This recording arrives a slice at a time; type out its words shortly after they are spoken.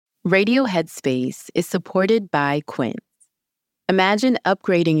Radio Headspace is supported by Quince. Imagine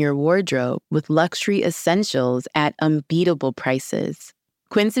upgrading your wardrobe with luxury essentials at unbeatable prices.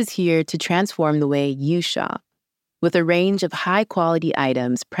 Quince is here to transform the way you shop, with a range of high-quality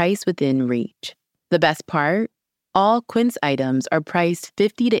items priced within reach. The best part? All Quince items are priced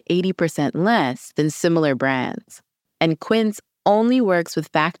 50 to 80% less than similar brands. And Quince only works with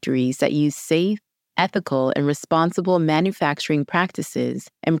factories that use safe, ethical, and responsible manufacturing practices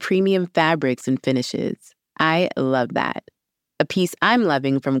and premium fabrics and finishes. I love that. A piece I'm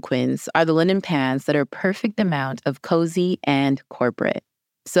loving from Quince are the linen pants that are perfect amount of cozy and corporate.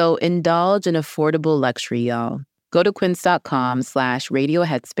 So indulge in affordable luxury, y'all. Go to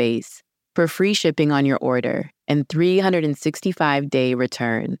quince.com/radioheadspace for free shipping on your order and 365-day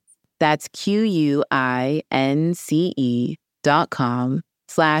returns. That's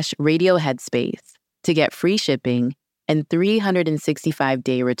QUINCE.com/radioheadspace to get free shipping and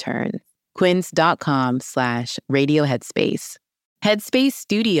 365-day returns. Quince.com/radioheadspace. Headspace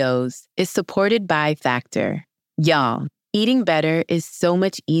Studios is supported by Factor. Y'all, eating better is so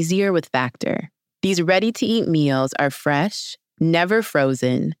much easier with Factor. These ready-to-eat meals are fresh, never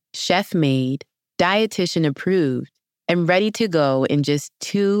frozen, chef-made, dietitian approved, and ready to go in just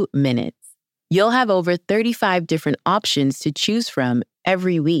 2 minutes. You'll have over 35 different options to choose from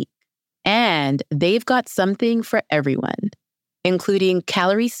every week. And they've got something for everyone, including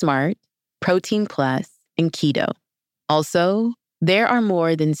Calorie Smart, Protein Plus, and Keto. Also, there are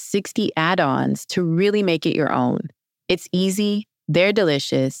more than 60 add-ons to really make it your own. It's easy, they're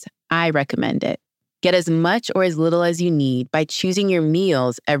delicious, I recommend it. Get as much or as little as you need by choosing your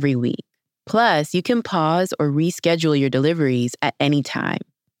meals every week. Plus, you can pause or reschedule your deliveries at any time.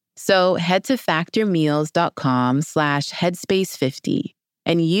 So head to factormeals.com/headspace50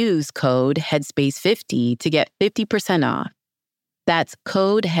 and use code headspace50 to get 50% off. That's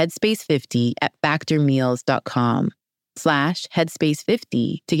code headspace50 at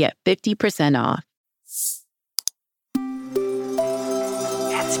factormeals.com/headspace50 to get 50% off.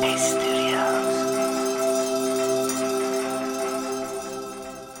 Headspace Studios.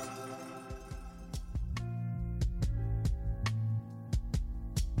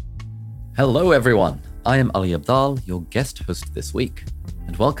 Hello everyone, I am Ali Abdaal, your guest host this week,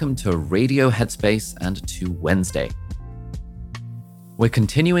 and welcome to Radio Headspace and to Wednesday. We're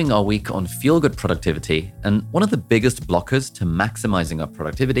continuing our week on feel-good productivity, and one of the biggest blockers to maximizing our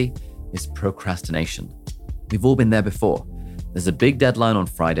productivity is procrastination. We've all been there before. There's a big deadline on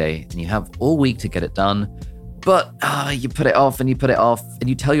Friday, and you have all week to get it done, but you put it off, and you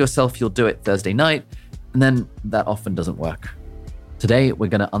tell yourself you'll do it Thursday night, and then that often doesn't work. Today, we're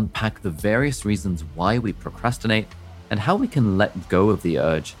going to unpack the various reasons why we procrastinate and how we can let go of the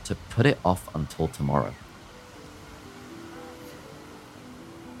urge to put it off until tomorrow.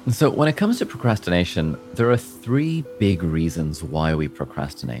 So when it comes to procrastination, there are 3 big reasons why we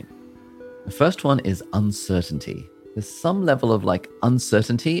procrastinate. The first one is uncertainty. There's some level of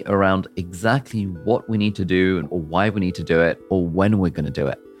uncertainty around exactly what we need to do or why we need to do it or when we're going to do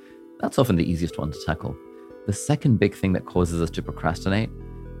it. That's often the easiest one to tackle. The second big thing that causes us to procrastinate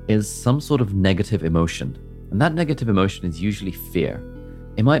is some sort of negative emotion. And that negative emotion is usually fear.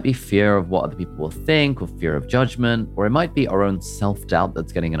 It might be fear of what other people will think or fear of judgment, or it might be our own self-doubt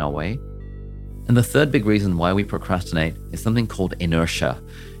that's getting in our way. And the third big reason why we procrastinate is something called inertia.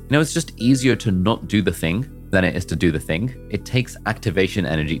 It's just easier to not do the thing than it is to do the thing. It takes activation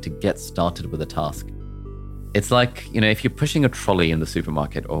energy to get started with a task. It's like, if you're pushing a trolley in the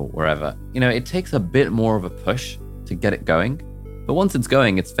supermarket or wherever, it takes a bit more of a push to get it going. But once it's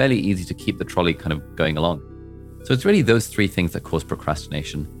going, it's fairly easy to keep the trolley kind of going along. So it's really those 3 things that cause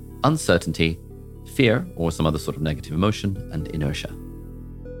procrastination: uncertainty, fear, or some other sort of negative emotion, and inertia.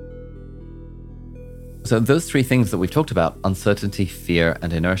 So those 3 things that we've talked about, uncertainty, fear,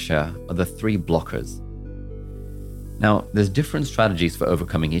 and inertia, are the 3 blockers. Now, there's different strategies for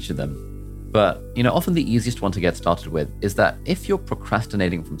overcoming each of them. But, often the easiest one to get started with is that if you're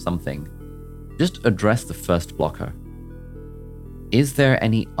procrastinating from something, just address the first blocker. Is there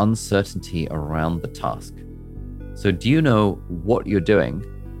any uncertainty around the task? So do you know what you're doing?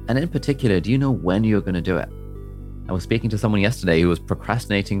 And in particular, do you know when you're going to do it? I was speaking to someone yesterday who was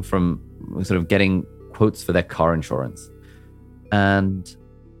procrastinating from sort of getting quotes for their car insurance. And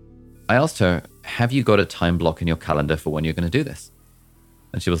I asked her, have you got a time block in your calendar for when you're going to do this?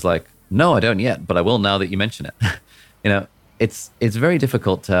 And she was like, no, I don't yet, but I will now that you mention it. It's very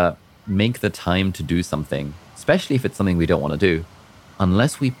difficult to make the time to do something, especially if it's something we don't want to do,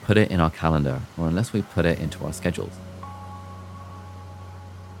 unless we put it in our calendar or unless we put it into our schedules.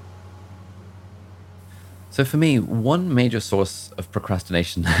 So for me, one major source of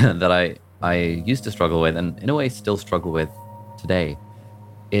procrastination that I used to struggle with, and in a way still struggle with today,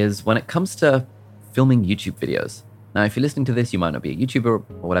 is when it comes to filming YouTube videos. Now, if you're listening to this, you might not be a YouTuber or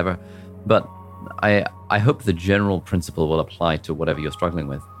whatever, but I hope the general principle will apply to whatever you're struggling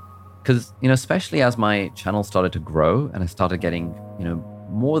with. Because, especially as my channel started to grow and I started getting,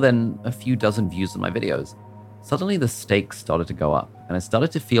 more than a few dozen views on my videos, suddenly the stakes started to go up and I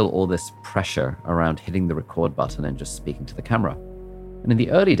started to feel all this pressure around hitting the record button and just speaking to the camera. And in the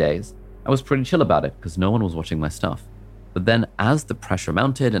early days, I was pretty chill about it because no one was watching my stuff. But then as the pressure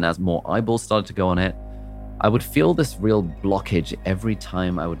mounted and as more eyeballs started to go on it, I would feel this real blockage every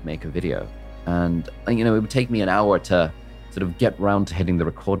time I would make a video. And, it would take me an hour to sort of get round to hitting the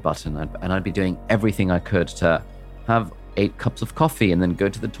record button. And I'd be doing everything I could to have 8 cups of coffee and then go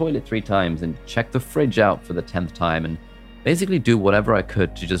to the toilet 3 times and check the fridge out for the 10th time and basically do whatever I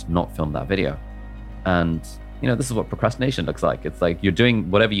could to just not film that video. And, this is what procrastination looks like. It's like you're doing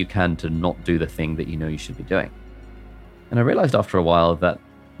whatever you can to not do the thing that you should be doing. And I realized after a while that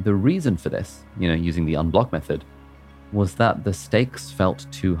the reason for this, using the unblock method, was that the stakes felt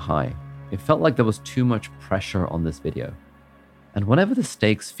too high. It felt like there was too much pressure on this video. And whenever the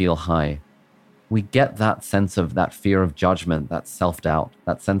stakes feel high, we get that sense of that fear of judgment, that self-doubt,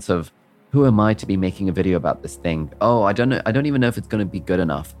 that sense of, who am I to be making a video about this thing? Oh, I don't know. I don't even know if it's going to be good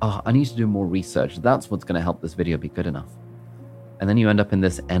enough. Oh, I need to do more research. That's what's going to help this video be good enough. And then you end up in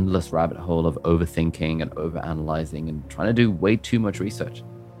this endless rabbit hole of overthinking and overanalyzing and trying to do way too much research.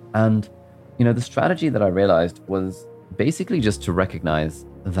 And, the strategy that I realized was basically just to recognize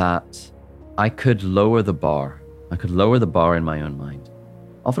that I could lower the bar. I could lower the bar in my own mind.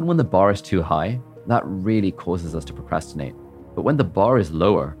 Often when the bar is too high, that really causes us to procrastinate. But when the bar is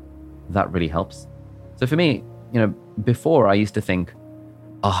lower, that really helps. So for me, before I used to think,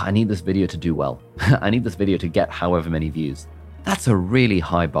 I need this video to do well. I need this video to get however many views. That's a really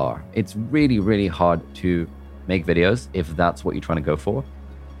high bar. It's really, really hard to make videos if that's what you're trying to go for.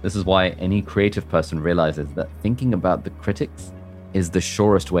 This is why any creative person realizes that thinking about the critics is the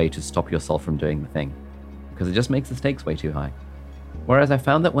surest way to stop yourself from doing the thing, because it just makes the stakes way too high. Whereas I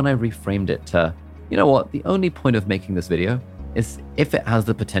found that when I reframed it to, the only point of making this video is if it has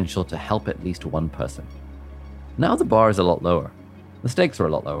the potential to help at least one person. Now the bar is a lot lower. The stakes are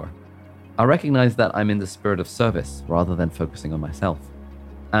a lot lower. I recognize that I'm in the spirit of service rather than focusing on myself.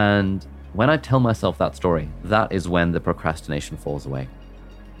 And when I tell myself that story, that is when the procrastination falls away.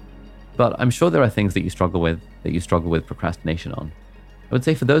 But I'm sure there are things that you struggle with procrastination on. I would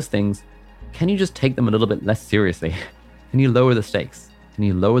say for those things, can you just take them a little bit less seriously? Can you lower the stakes? Can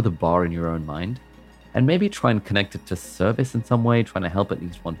you lower the bar in your own mind? And maybe try and connect it to service in some way, trying to help at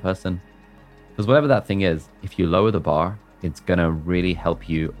least one person. Because whatever that thing is, if you lower the bar, it's going to really help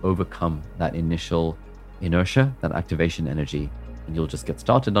you overcome that initial inertia, that activation energy, and you'll just get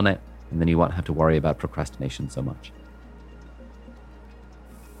started on it, and then you won't have to worry about procrastination so much.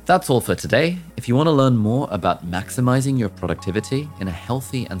 That's all for today. If you want to learn more about maximizing your productivity in a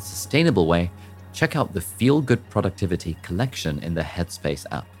healthy and sustainable way, check out the Feel Good Productivity collection in the Headspace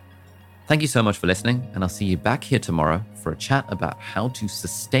app. Thank you so much for listening, and I'll see you back here tomorrow for a chat about how to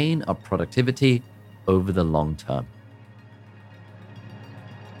sustain our productivity over the long term.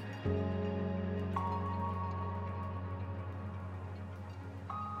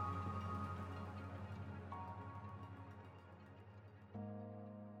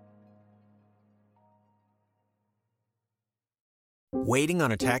 Waiting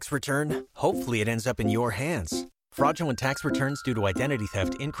on a tax return? Hopefully it ends up in your hands. Fraudulent tax returns due to identity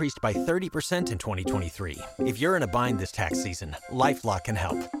theft increased by 30% in 2023. If you're in a bind this tax season, LifeLock can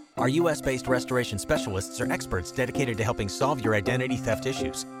help. Our U.S.-based restoration specialists are experts dedicated to helping solve your identity theft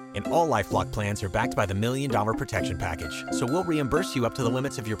issues. And all LifeLock plans are backed by the $1 Million Protection Package. So we'll reimburse you up to the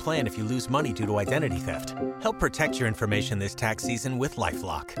limits of your plan if you lose money due to identity theft. Help protect your information this tax season with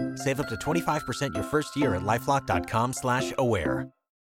LifeLock. Save up to 25% your first year at LifeLock.com/aware.